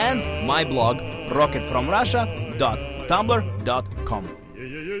my blog, rocketfromrussia.tumblr.com.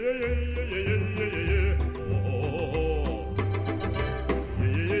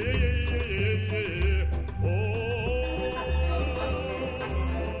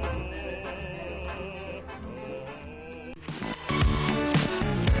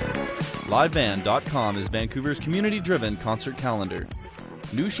 LiveBand.com is Vancouver's community-driven concert calendar.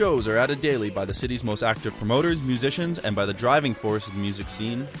 New shows are added daily by the city's most active promoters, musicians, and by the driving force of the music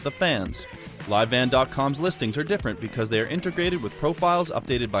scene, the fans. LiveBand.com's listings are different because they are integrated with profiles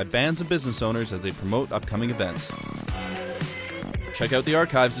updated by bands and business owners as they promote upcoming events. Check out the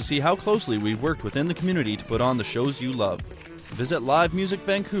archives to see how closely we've worked within the community to put on the shows you love. Visit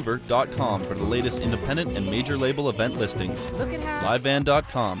livemusicvancouver.com for the latest independent and major label event listings.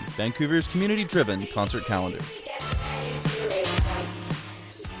 LiveBand.com, Vancouver's community-driven concert calendar.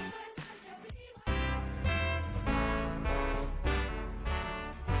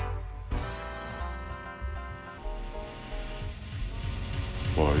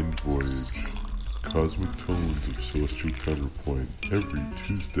 Mind Voyage, Cosmic Tones of Celestial Counterpoint, every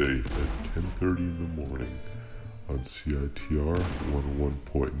Tuesday at 10:30 in the morning on CITR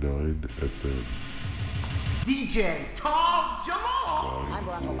 101.9 FM. DJ Tall Jamal! I'm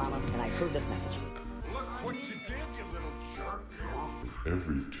Barack Obama, and I approve this message. Look what you did, you little jerk.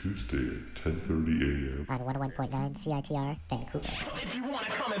 Every Tuesday at 10:30 a.m. on 101.9 CITR, Vancouver. If you want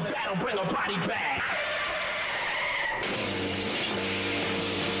to come in battle, bring a body bag.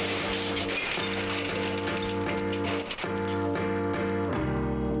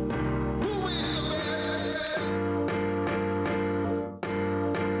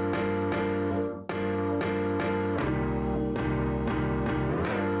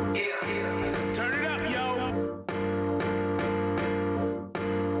 Turn it up, yo.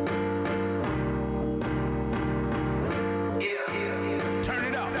 Turn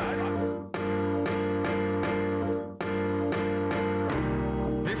it up.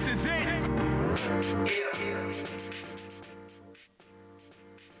 This is it.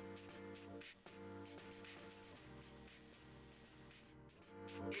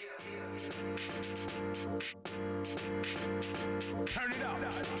 Turn it up.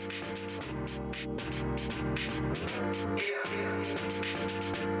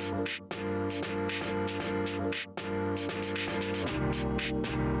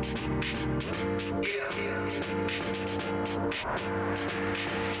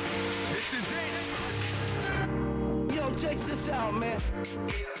 This is it. Yo, check this out, man.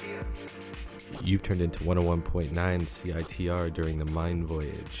 You've turned into 101.9 CITR during the Mind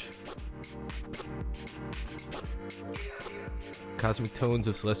Voyage. Cosmic Tones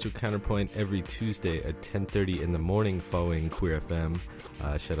of Celestial Counterpoint every Tuesday at 10:30 in the morning following Queer FM.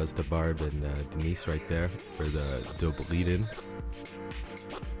 Shout outs to Barb and Denise right there for the dope lead-in.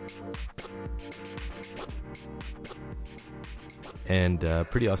 And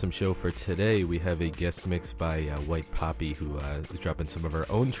pretty awesome show for today. We have a guest mix by White Poppy, who is dropping some of her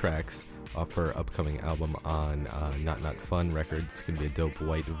own tracks off her upcoming album on Not Not Fun record. It's going to be a dope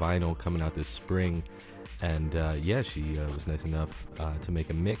white vinyl coming out this spring. And yeah, she was nice enough to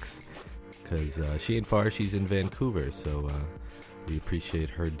make a mix because she ain't far, she's in Vancouver. So we appreciate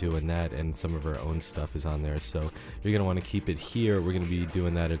her doing that, and some of her own stuff is on there. So you're going to want to keep it here. We're going to be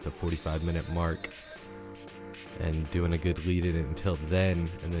doing that at the 45-minute mark and doing a good lead-in until then.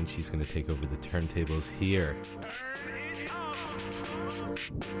 And then she's going to take over the turntables here.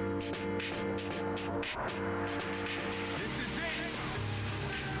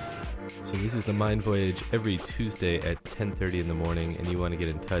 So this is the Mind Voyage every Tuesday at 10:30 in the morning, and you want to get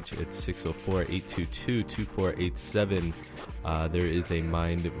in touch at 604-822-2487. There is a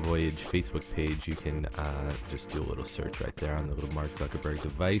Mind Voyage Facebook page. You can just do a little search right there on the little Mark Zuckerberg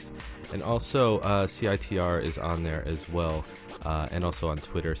device. And also CITR is on there as well, and also on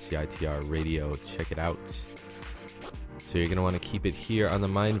Twitter, CITR Radio. Check it out. So you're going to want to keep it here on the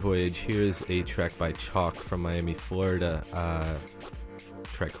Mind Voyage. Here's a track by Chalk from Miami, Florida.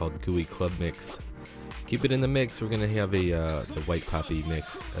 Track called Gooey Club Mix. Keep it in the mix. We're going to have the White Poppy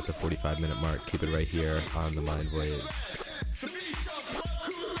mix at the 45-minute mark. Keep it right here on the Mind Voyage.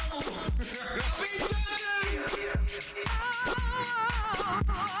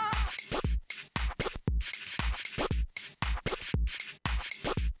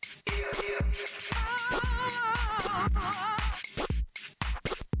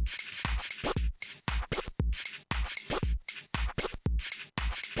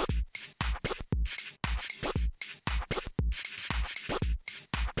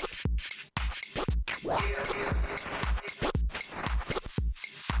 Yeah.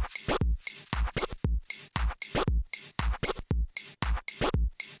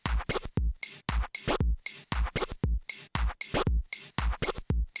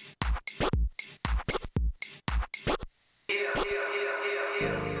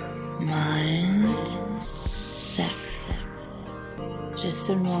 J'ai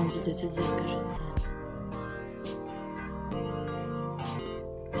seulement envie de te dire que je t'aime.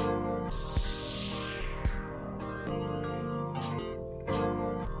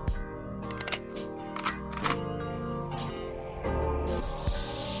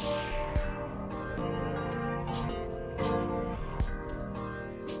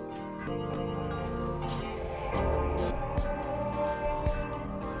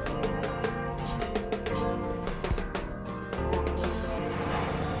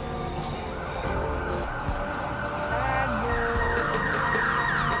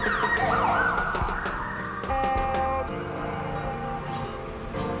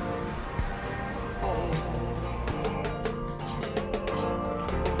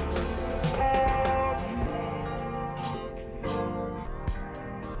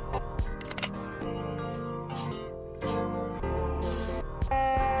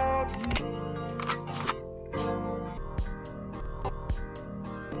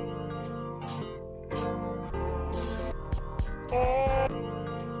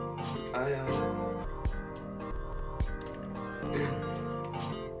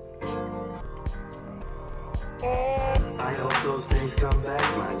 I hope those things come back,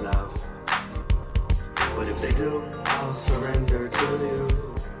 my love. But if they do, I'll surrender to you.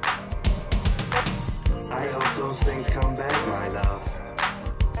 I hope those things come back, my love.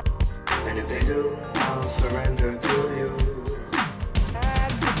 And if they do, I'll surrender to you.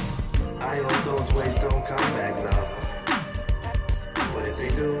 I hope those waves don't come back, love. But if they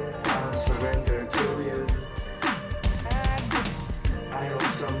do, I'll surrender to you. I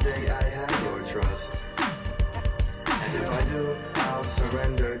hope someday I have your trust. And if I do, I'll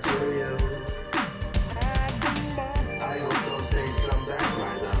surrender to you. I hope those days come back,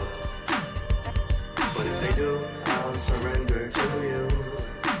 my love. But if they do, I'll surrender to you.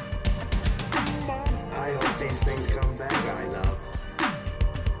 I hope these things come back, I love.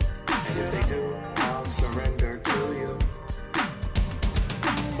 And if they do, I'll surrender to you.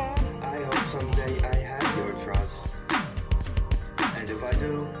 I hope someday I have your trust. And if I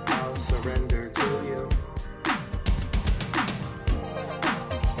do, I'll surrender to you.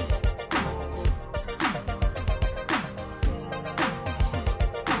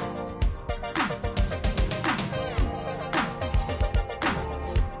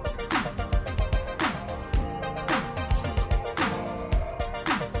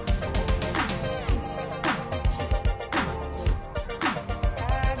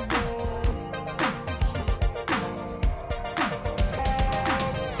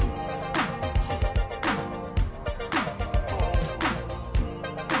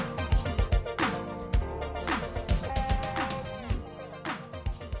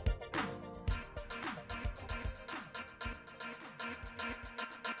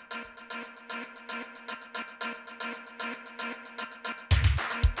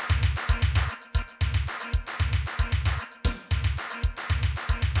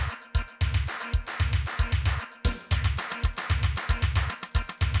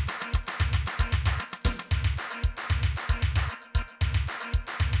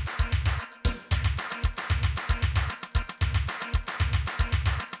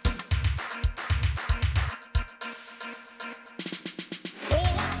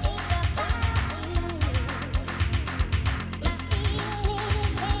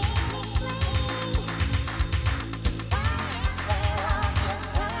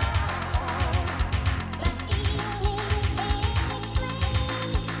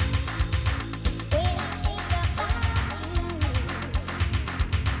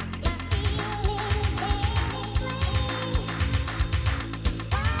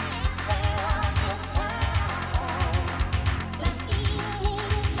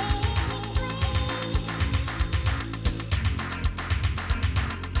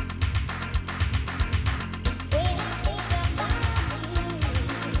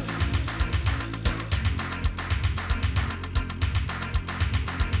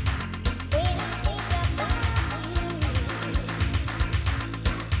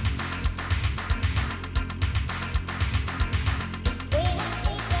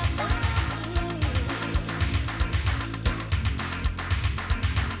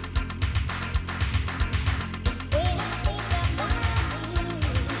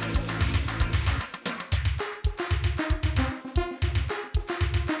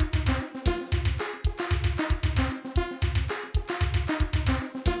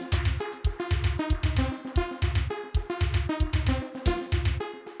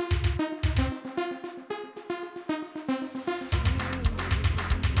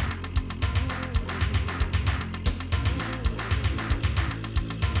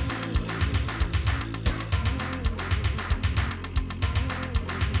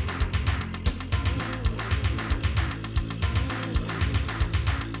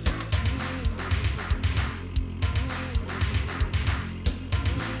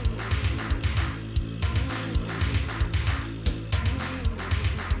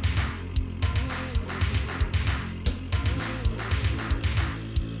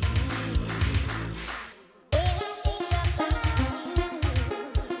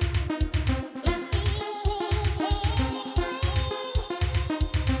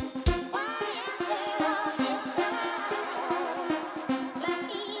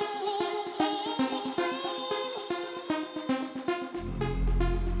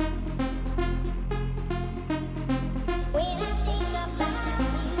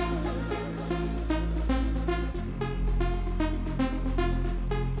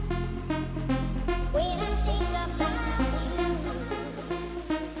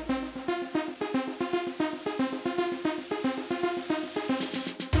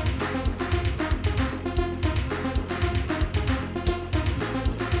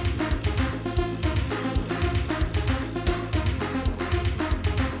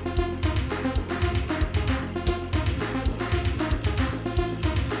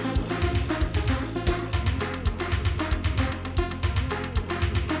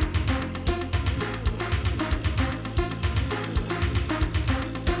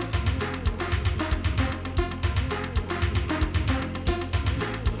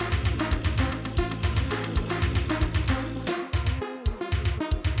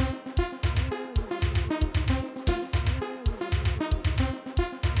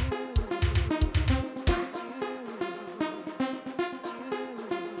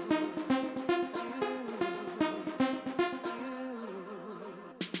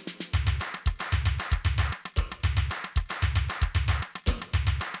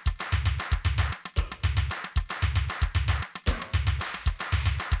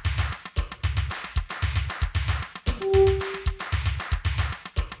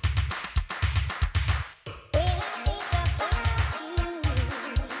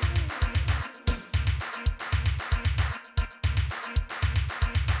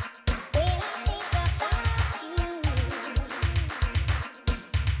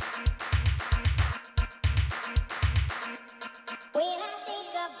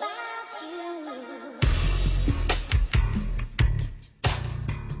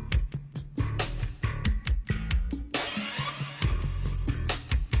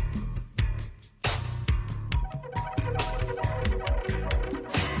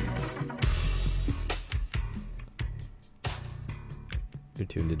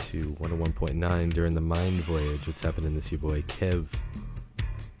 tuned into 101.9 during the Mind Voyage. What's happening? This your boy Kev.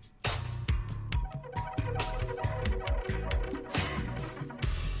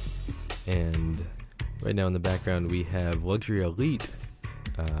 And right now in the background we have Luxury Elite,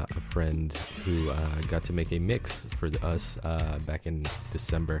 a friend who got to make a mix for us back in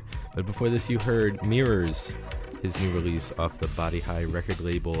December. But before this you heard Mirrors, his new release off the Body High record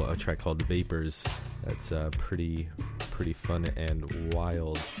label, a track called Vapors. That's pretty fun and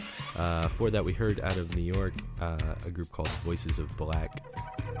wild. For that we heard out of New York a group called Voices of Black.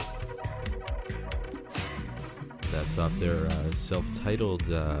 That's off their self-titled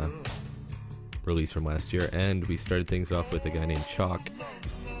release from last year. And we started things off with a guy named Chalk,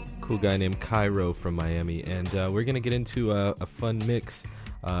 cool guy named Cairo from Miami. And we're going to get into a fun mix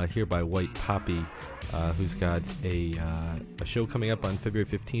here by White Poppy, who's got a show coming up on February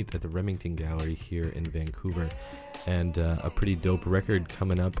 15th at the Remington Gallery here in Vancouver, and a pretty dope record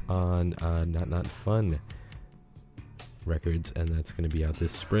coming up on Not Fun Records, and that's going to be out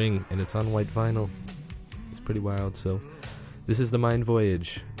this spring, and it's on white vinyl. It's pretty wild. So this is the Mind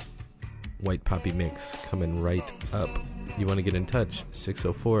Voyage White Poppy mix coming right up. You want to get in touch,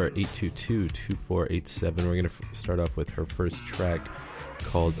 604-822-2487. We're going to start off with her first track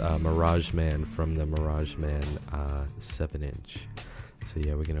called Mirage Man from the Mirage Man 7-inch. So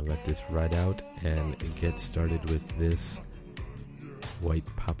yeah, we're going to let this ride out and get started with this White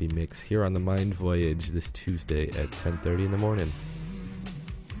Poppy mix here on the Mind Voyage this Tuesday at 10:30 in the morning.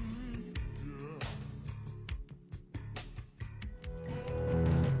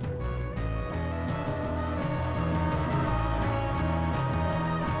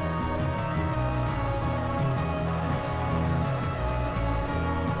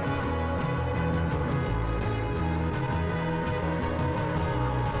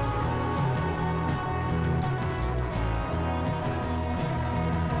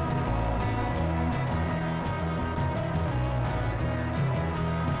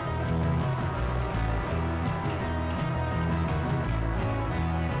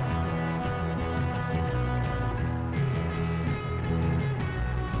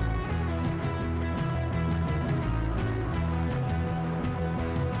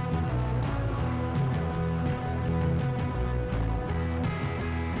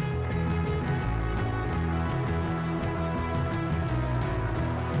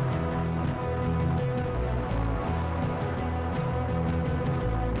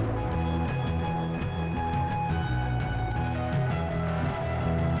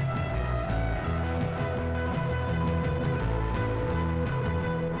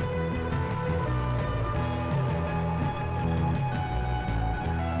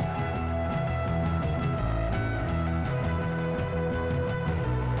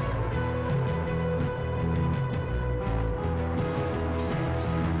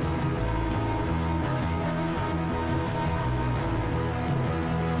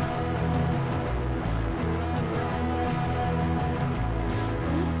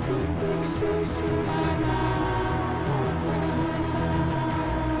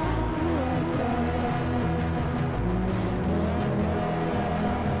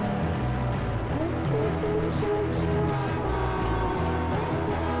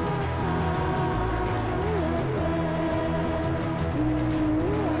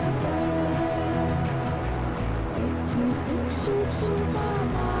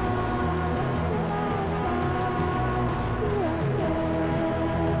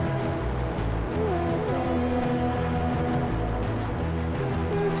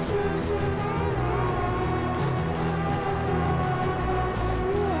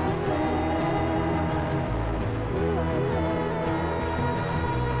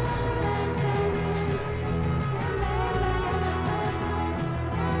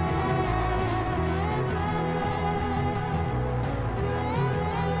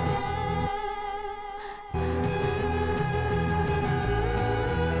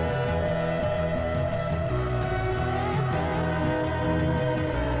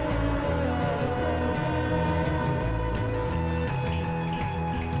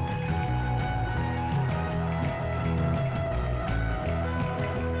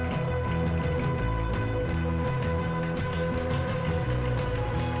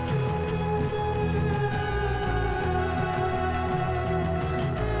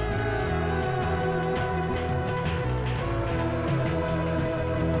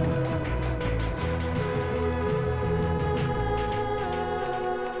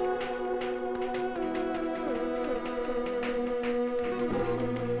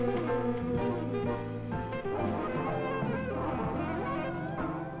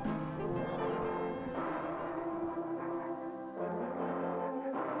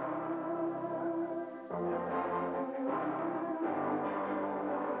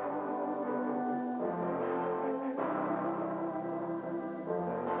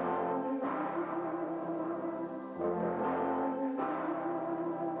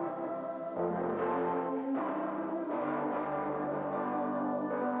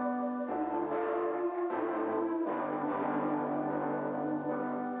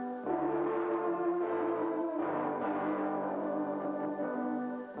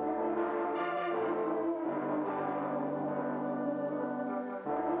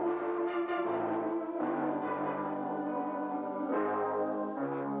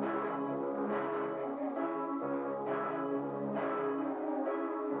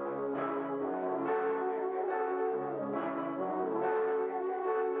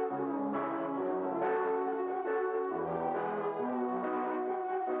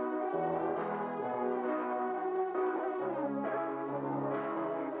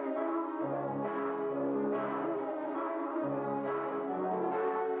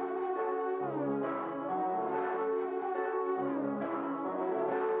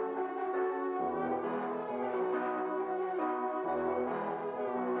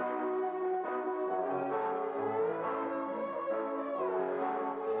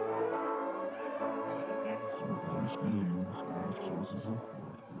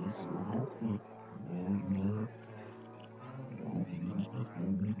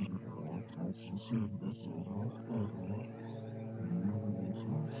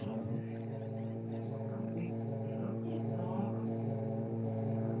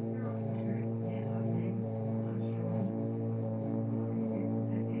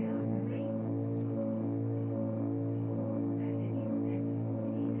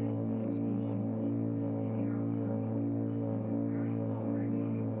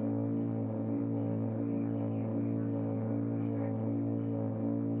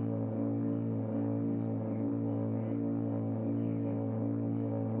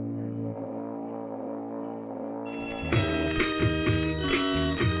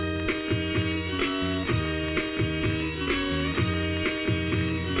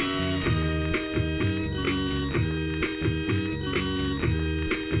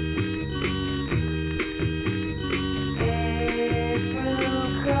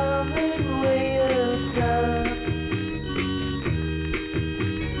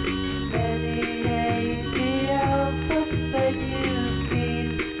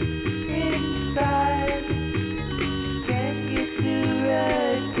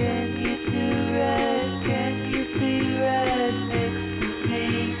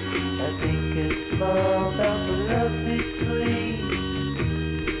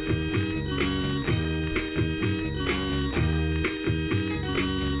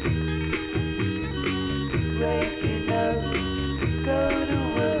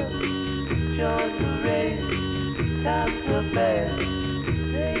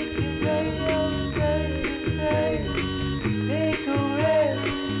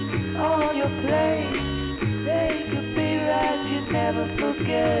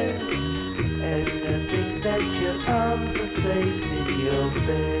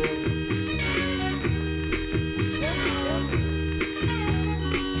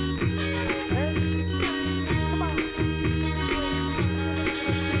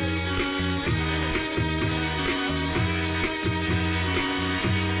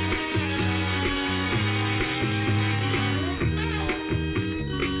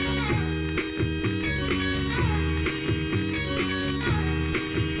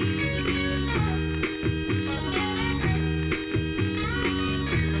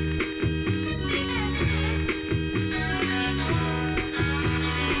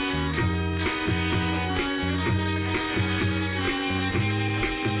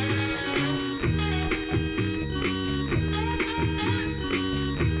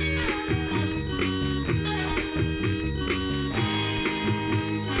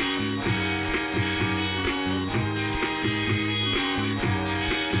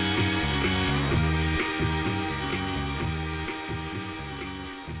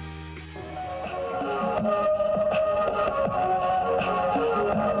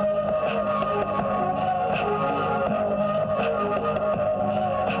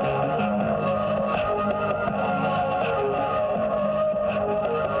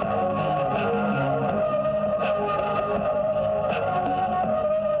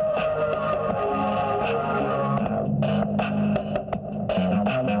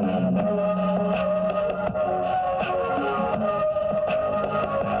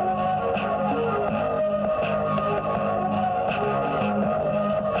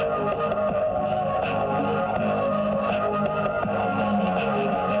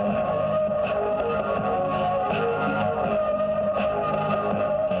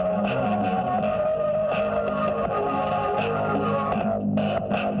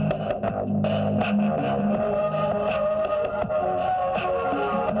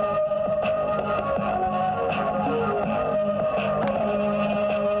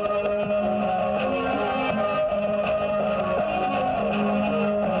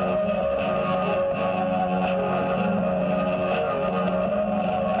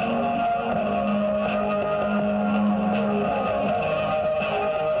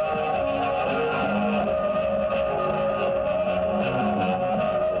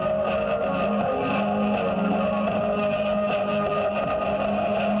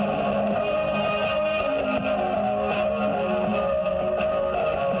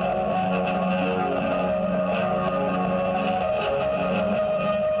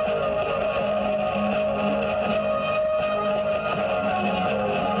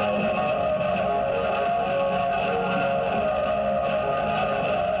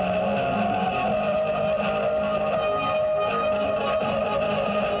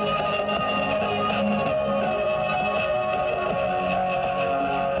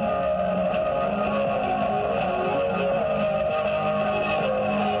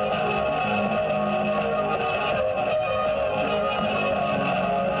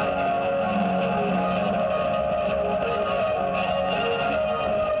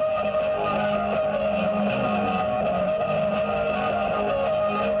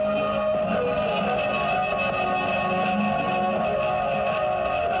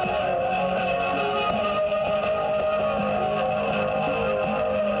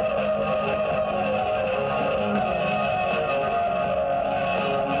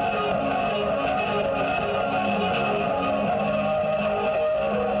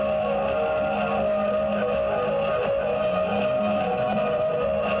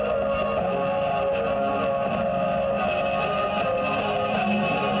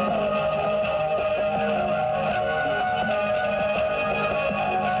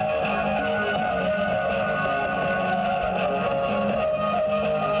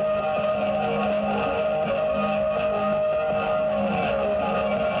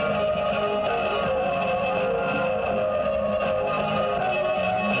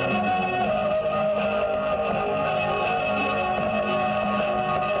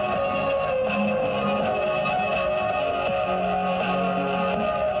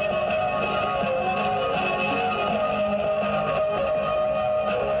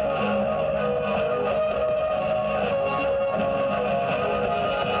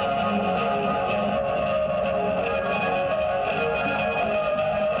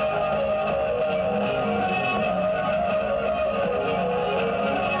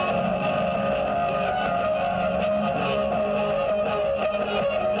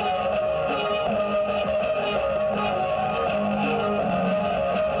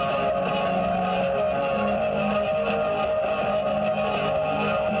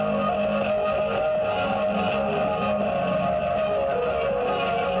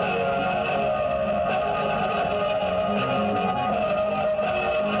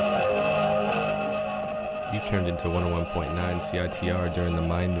 turned into 101.9 CITR during the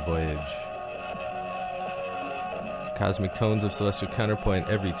Mind Voyage. Cosmic Tones of Celestial Counterpoint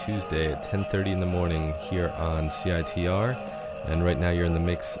every Tuesday at 10:30 in the morning here on CITR. And right now you're in the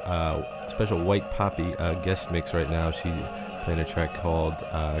mix, special White Poppy guest mix right now. She's playing a track called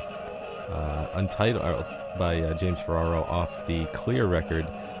Untitled by James Ferraro off the Clear record.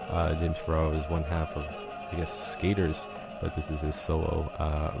 James Ferraro is one half of, I guess, Skaters, but this is his solo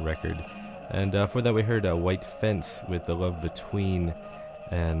record. And for that we heard White Fence with The Love Between,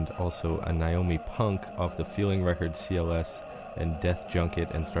 and also a Naomi Punk off the Feeling record CLS and Death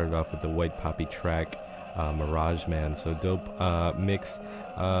Junket, and started off with the White Poppy track Mirage Man. So dope mix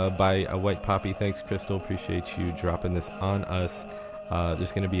by White Poppy. Thanks, Crystal. Appreciate you dropping this on us.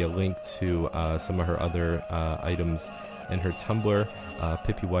 There's going to be a link to some of her other items in her Tumblr,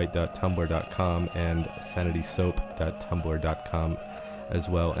 pippywhite.tumblr.com and sanitysoap.tumblr.com as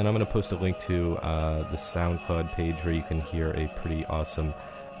well. And I'm going to post a link to the SoundCloud page where you can hear a pretty awesome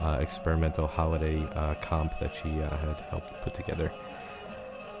experimental holiday comp that she had helped put together.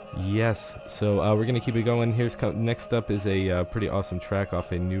 Yes, so we're going to keep it going. Next up is a pretty awesome track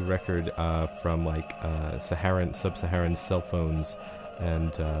off a new record from Sub-Saharan Cell Phones,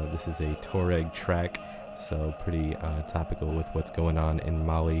 and this is a Tuareg track, so pretty topical with what's going on in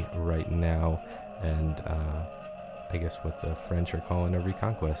Mali right now, and I guess what the French are calling a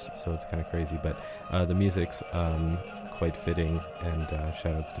reconquest, so it's kind of crazy, but the music's quite fitting, and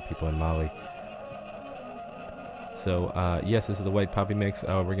shout-outs to people in Mali. So, yes, this is the White Poppy mix.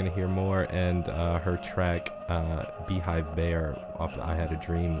 We're going to hear more, and her track, Beehive Bear, off the I Had a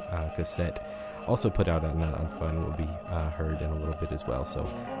Dream cassette, also put out on Not On Fun, will be heard in a little bit as well. So,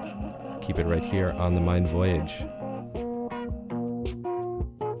 keep it right here on The Mind Voyage.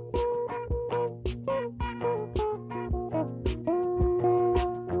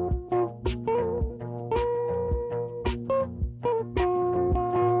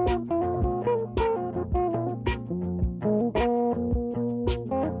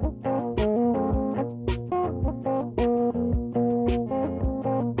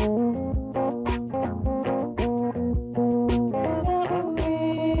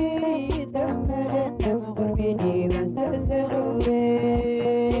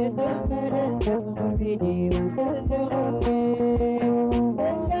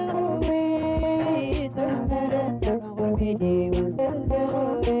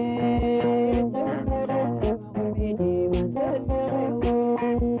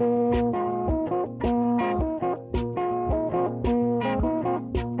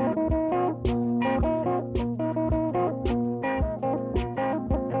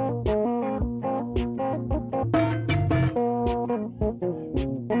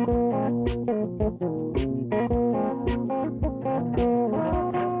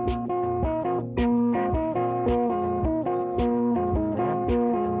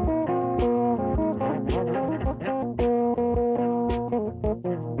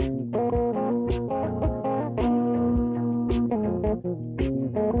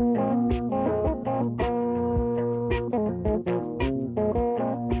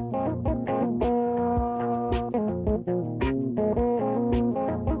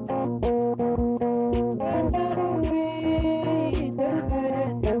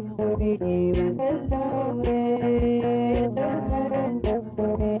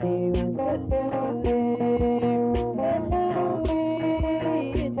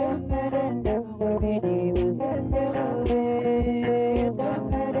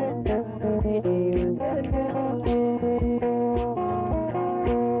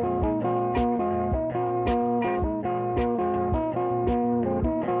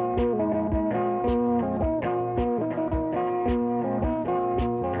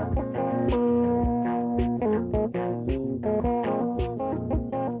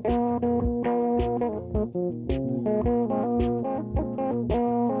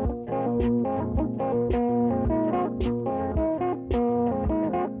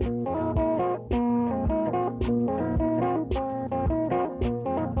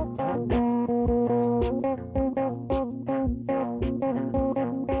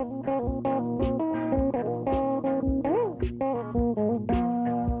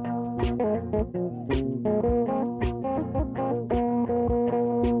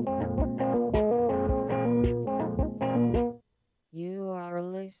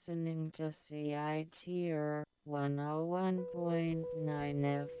 to CITR 101.9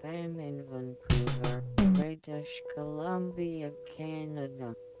 FM in Vancouver, British Columbia,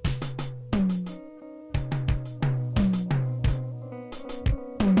 Canada.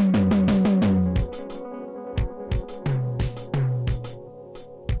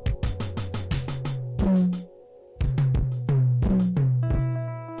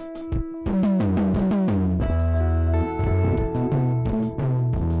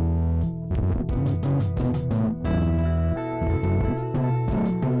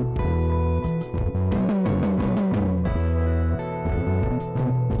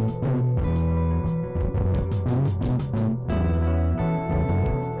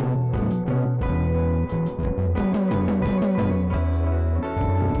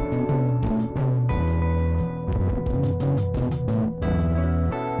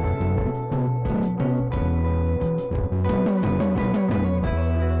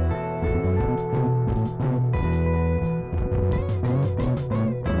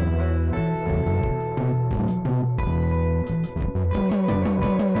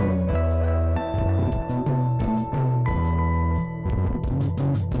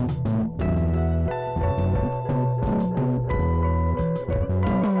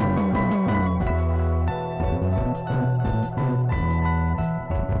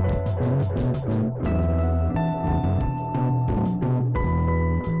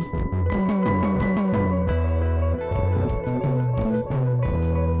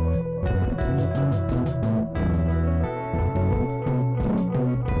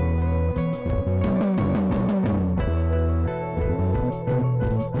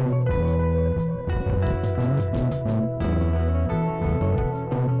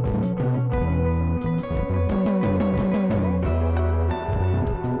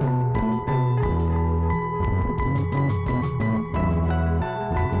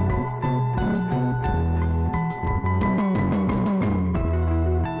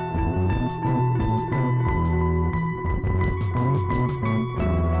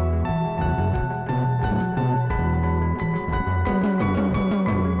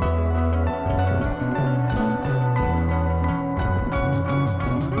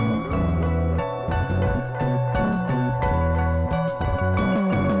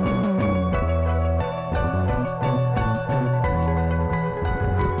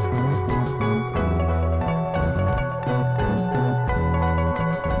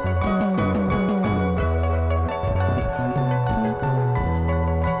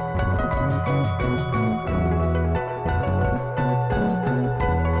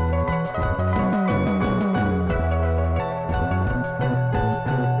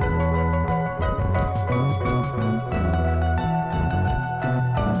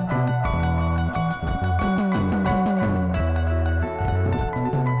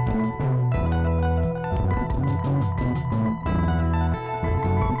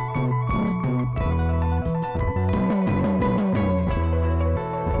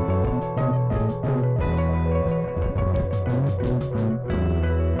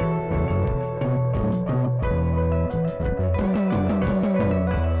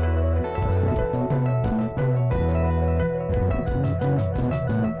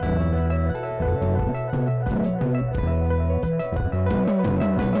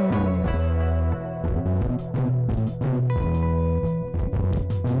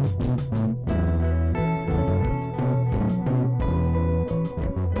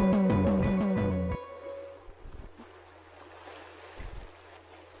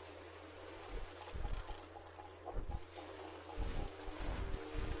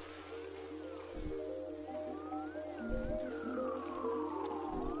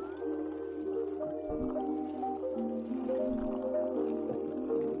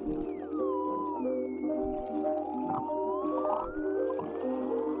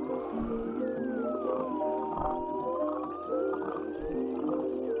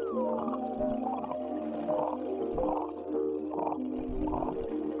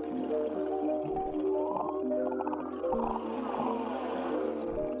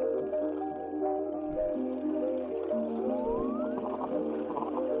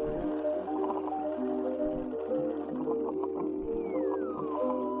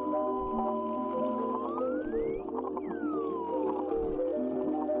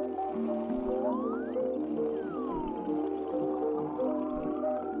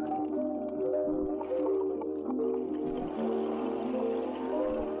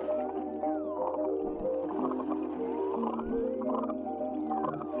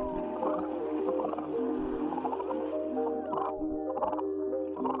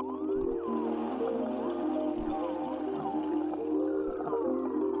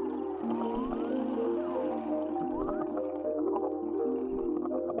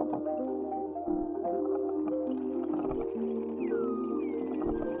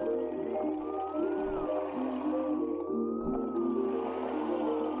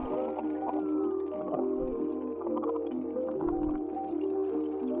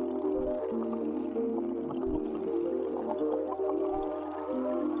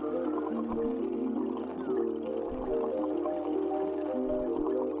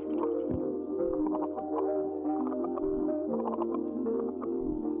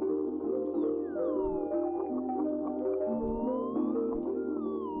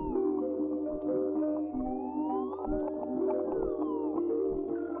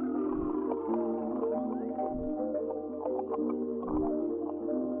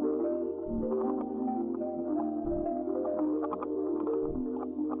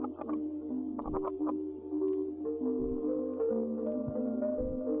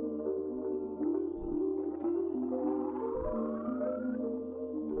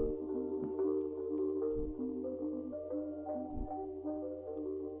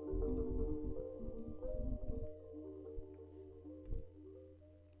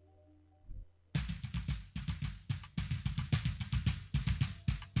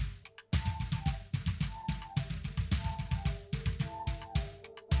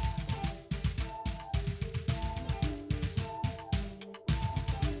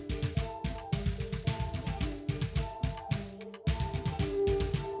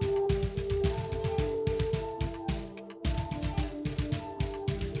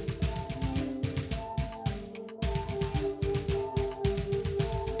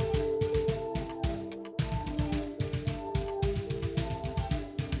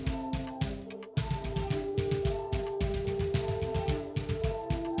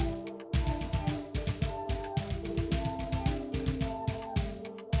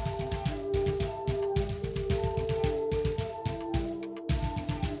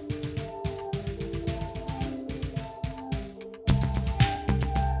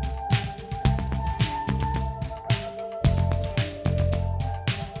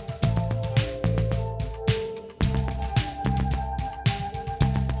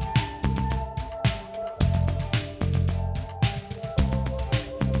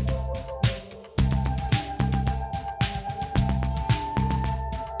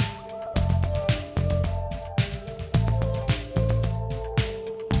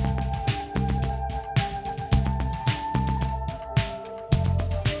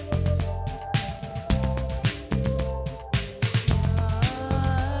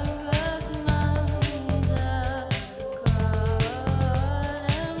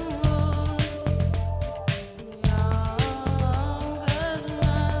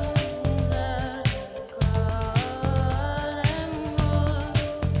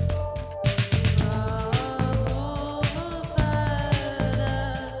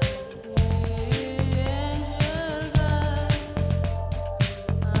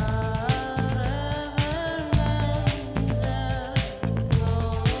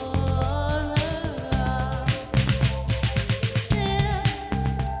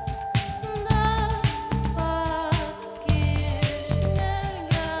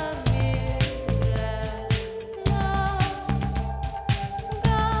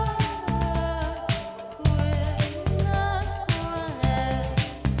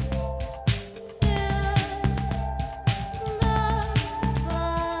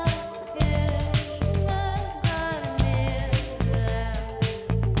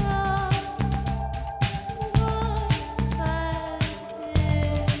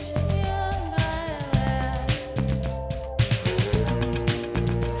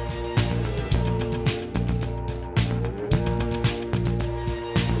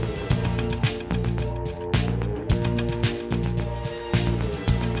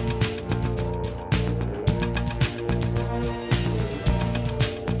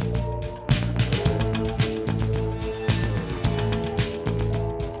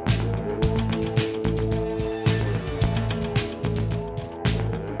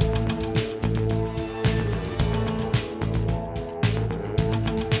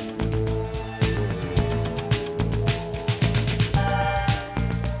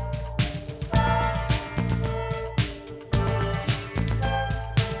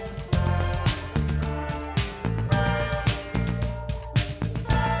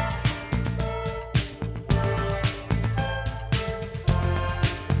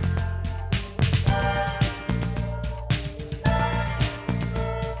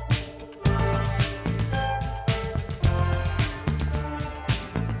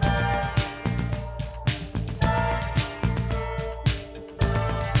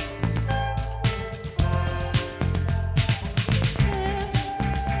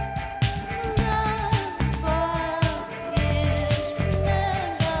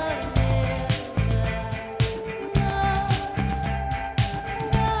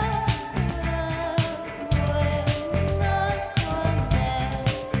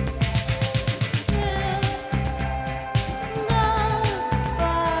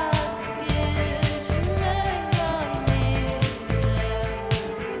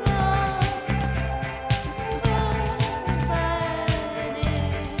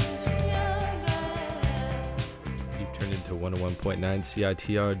 101.9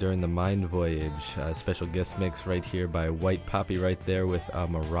 CITR during the Mind Voyage. Special guest mix right here by White Poppy right there with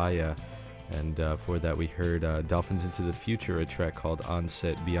Mariah. And for that we heard Dolphins Into the Future, a track called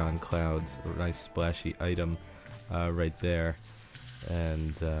Onset Beyond Clouds. A nice splashy item right there.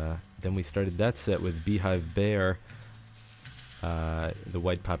 And then we started that set with Beehive Bear, the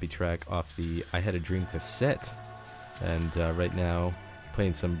White Poppy track off the I Had a Dream cassette. And right now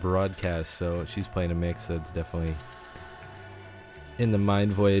playing some broadcast, so she's playing a mix that's definitely in the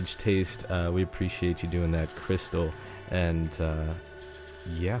Mind Voyage taste. We appreciate you doing that, Crystal. And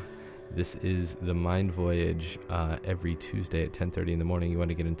yeah, this is the Mind Voyage every Tuesday at 10:30 in the morning. You want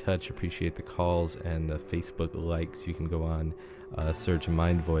to get in touch, appreciate the calls and the Facebook likes. You can go on, search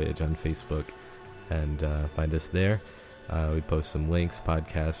Mind Voyage on Facebook and find us there. We post some links,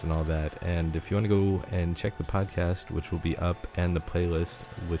 podcasts, and all that. And if you want to go and check the podcast, which will be up, and the playlist,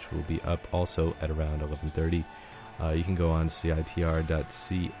 which will be up also at around 11:30, you can go on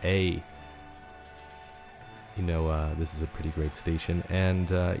CITR.ca. You know, this is a pretty great station. And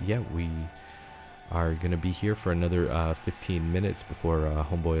yeah, we are going to be here for another 15 minutes before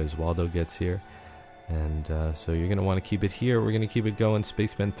homeboy Oswaldo gets here. And so you're going to want to keep it here. We're going to keep it going.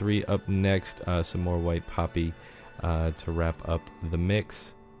 Spaceman 3 up next. Some more White Poppy to wrap up the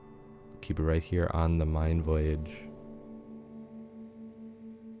mix. Keep it right here on the Mind Voyage.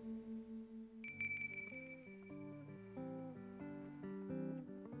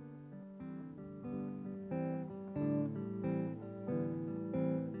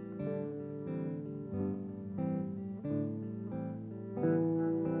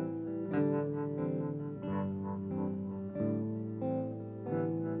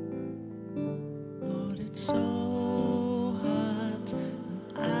 So hot,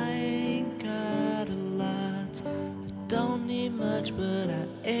 and I ain't got a lot. I don't need much, but I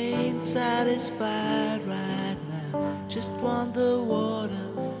ain't satisfied right now. Just want the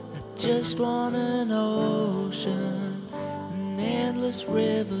water, I just want an ocean, an endless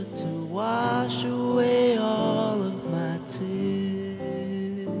river to wash away all of my tears.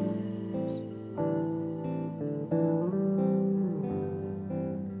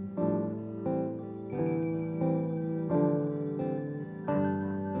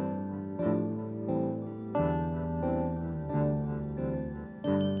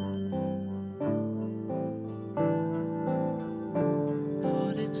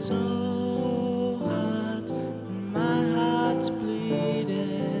 So hot, my heart's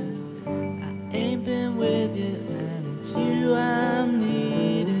bleeding. I ain't been with you, and it's you I'm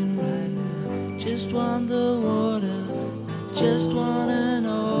needing right now. Just want the water, I just want an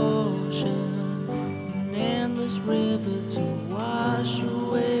ocean, an endless river to wash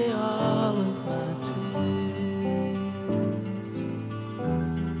away all of my tears.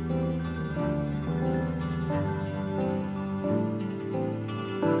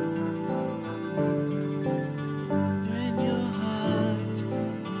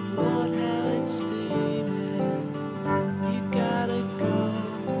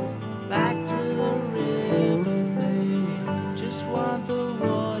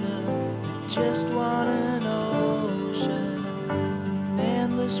 Just want an ocean, an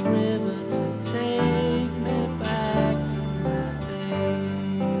endless river to take me back to my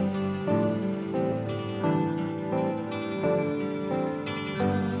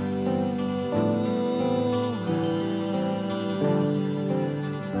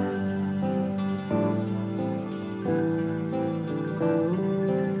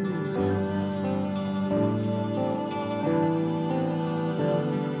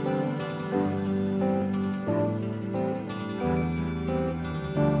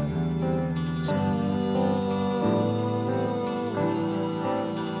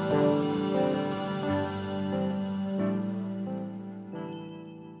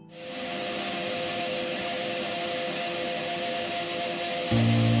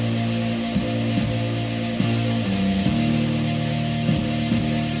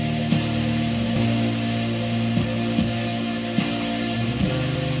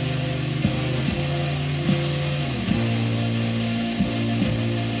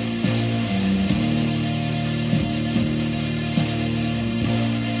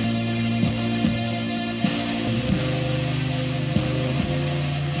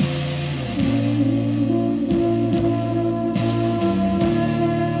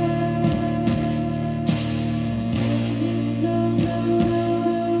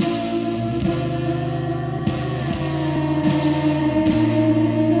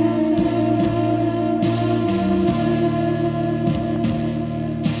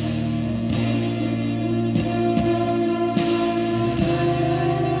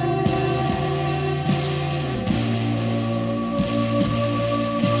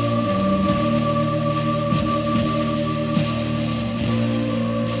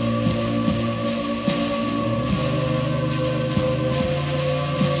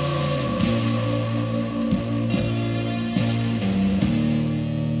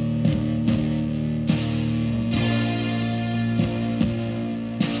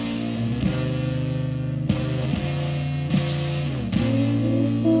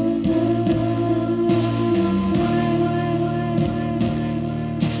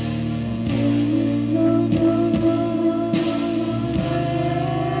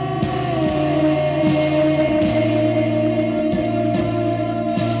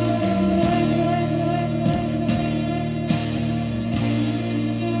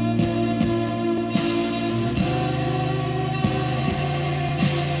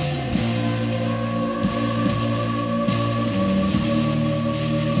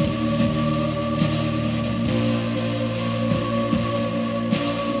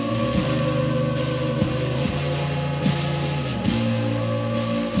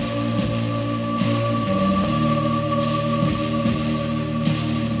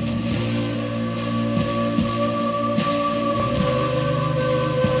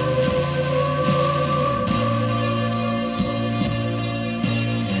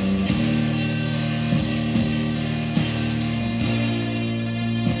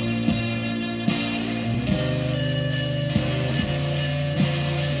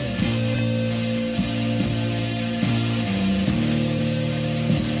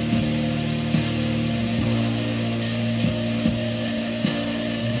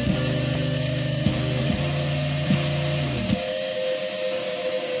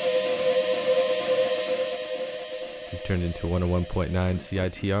 101.9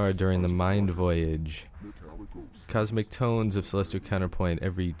 CITR during the Mind Voyage. Cosmic Tones of Celestial Counterpoint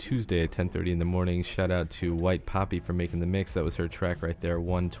every Tuesday at 10:30 in the morning. Shout out to White Poppy for making the mix. That was her track right there,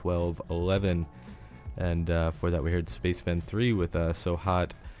 11211. And for that we heard Spaceman 3 with So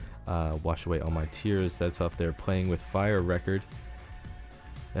Hot, Wash Away All My Tears. That's off their Playing With Fire record.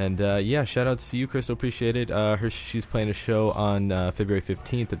 And yeah, shout outs to you, Crystal. Appreciate it. She's playing a show on February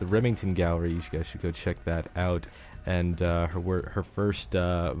 15th at the Remington Gallery. You guys should go check that out. And her first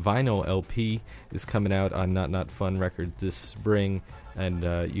vinyl LP is coming out on Not Fun Records this spring. And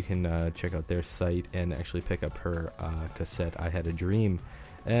you can check out their site and actually pick up her cassette, I Had a Dream.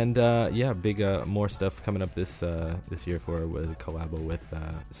 And yeah, big more stuff coming up this year for her with a collabo with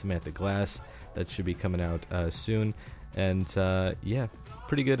Samantha Glass. That should be coming out soon. And yeah,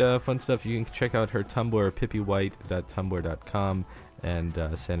 pretty good fun stuff. You can check out her Tumblr, pippywhite.tumblr.com, and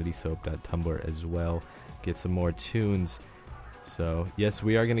sanitysoap.tumblr as well. Get some more tunes. So yes,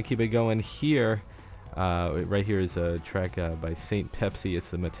 we are going to keep it going here. Right here is a track by Saint Pepsi. It's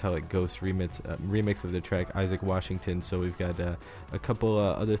the Metallic Ghost remix of the track Isaac Washington. So we've got a couple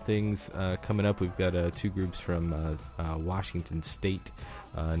other things coming up. We've got two groups from Washington State,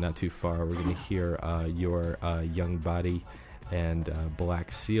 not too far. We're going to hear Your Young Body and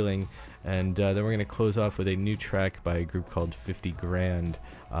Black Ceiling. And then we're going to close off with a new track by a group called 50 Grand.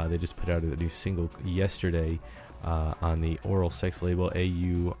 They just put out a new single yesterday on the Oral Sex label,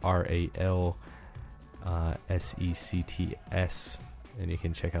 AURAL SECTS, and you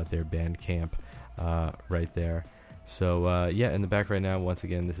can check out their Bandcamp right there. So yeah, in the back right now, once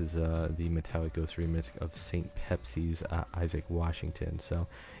again, this is the Metallic Ghost remix of St. Pepsi's Isaac Washington. So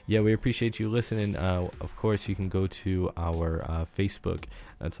yeah, we appreciate you listening. Of course, you can go to our Facebook.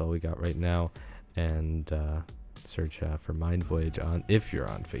 That's all we got right now, and search for Mind Voyage on, if you're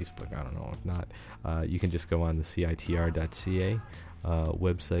on Facebook. I don't know, if not, you can just go on the CITR.ca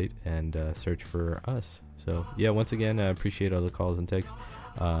website and search for us. So yeah, once again, I appreciate all the calls and texts.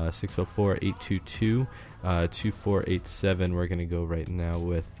 604-822-2487. We're gonna go right now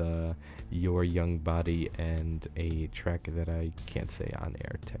with Your Young Body and a track that I can't say on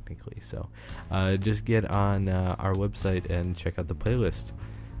air technically. So just get on our website and check out the playlist.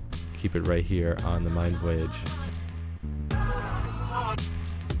 Keep it right here on the Mind Voyage.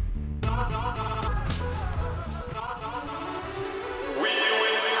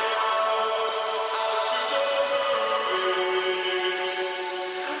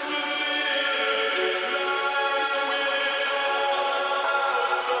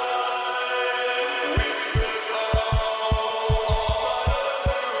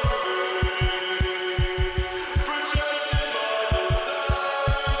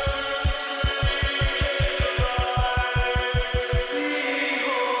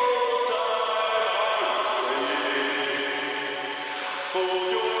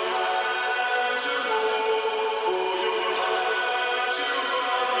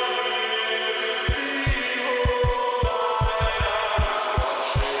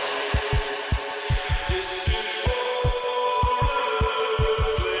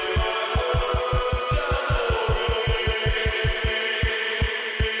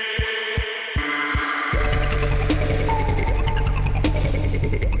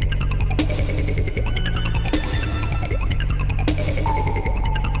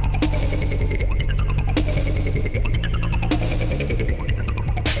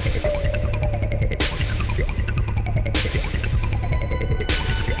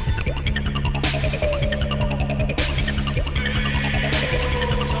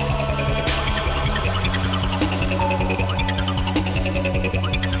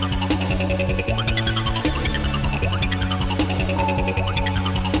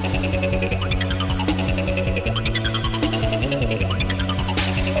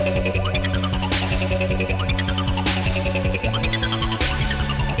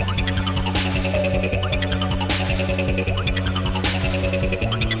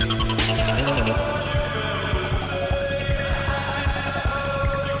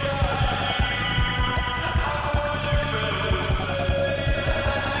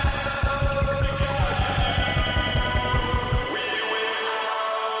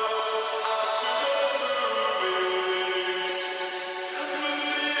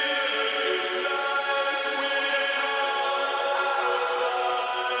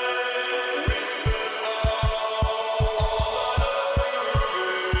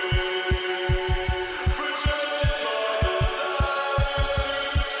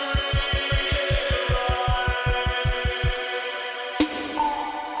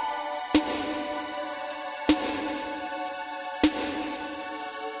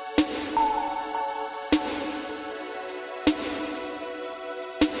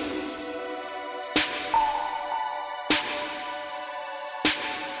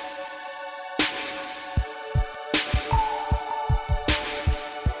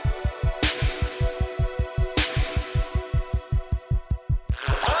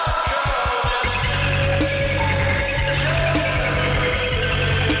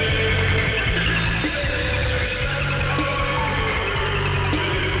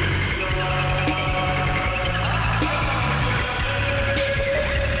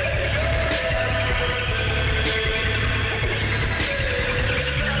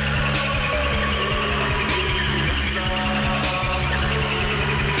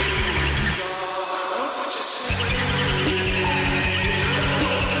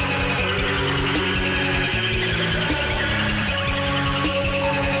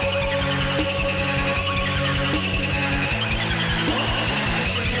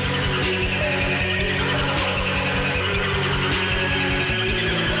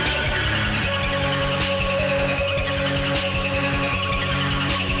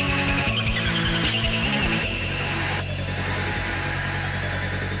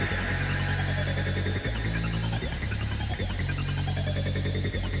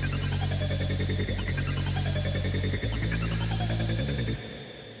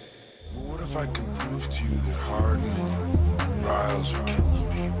 I can prove to you that hardening riles are killing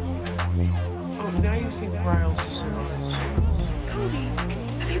people. Oh, now you think riles is enough. Cody,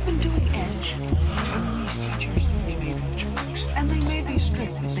 have you been doing Edge? These teachers, they may be jerks. And they may be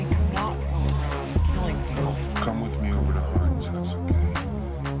strict, but they cannot go around killing people. Come with me over to Hardens' house, okay?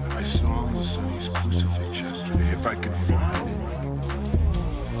 I saw Sonny's crucifix yesterday. If I could find it.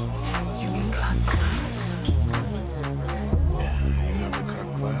 You mean cut glass? Yeah, you never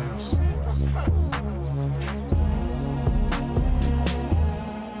cut glass.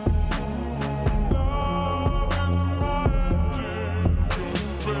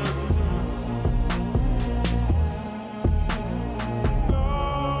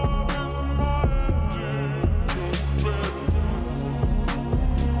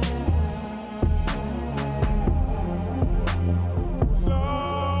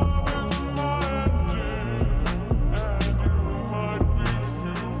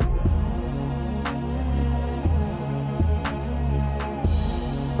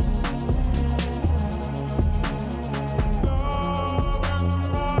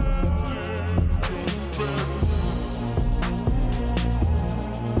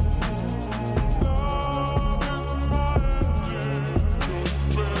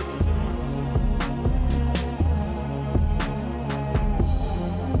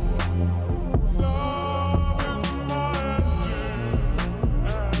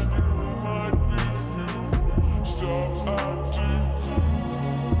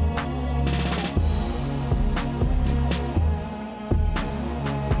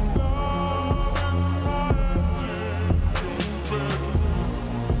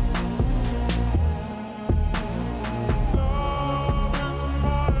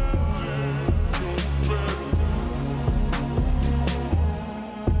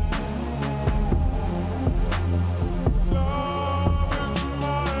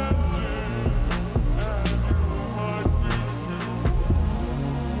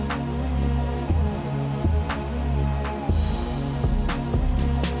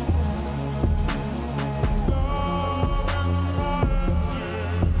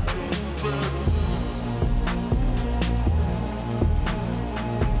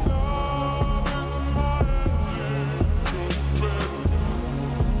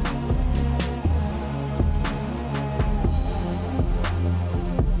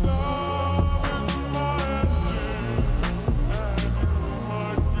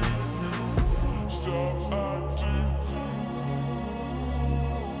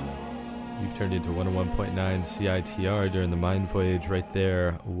 Turned into 101.9 CITR during the Mind Voyage. Right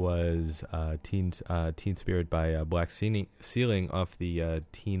there was Teen Spirit by Black Ceiling off the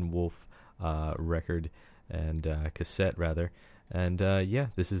Teen Wolf record and cassette, rather. And yeah,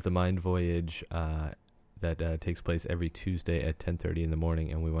 this is the Mind Voyage that takes place every Tuesday at 10:30 in the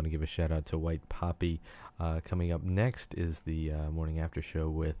morning, and we want to give a shout out to White Poppy. Coming up next is the morning after show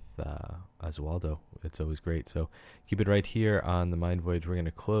with Oswaldo. It's always great, so keep it right here on the Mind Voyage. We're going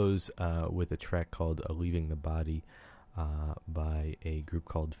to close with a track called Leaving the Body by a group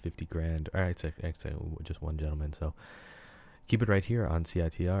called 50 Grand. All right, it's actually just one gentleman, so keep it right here on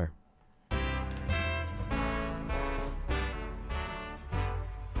CITR.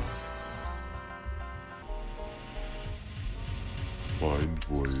 Mind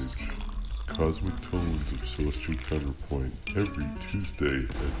Voyage, cosmic tones of celestial counterpoint every Tuesday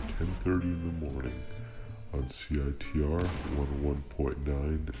at 10:30 in the morning on CITR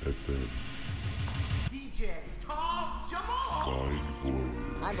 101.9 FM. DJ Tom Jamal! Mind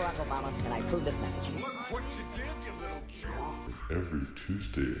Voyage. I'm Barack Obama, and I approve this message. What you did, you little jerk! Every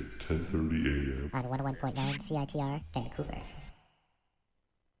Tuesday at 10:30 a.m. on 101.9 CITR, Vancouver.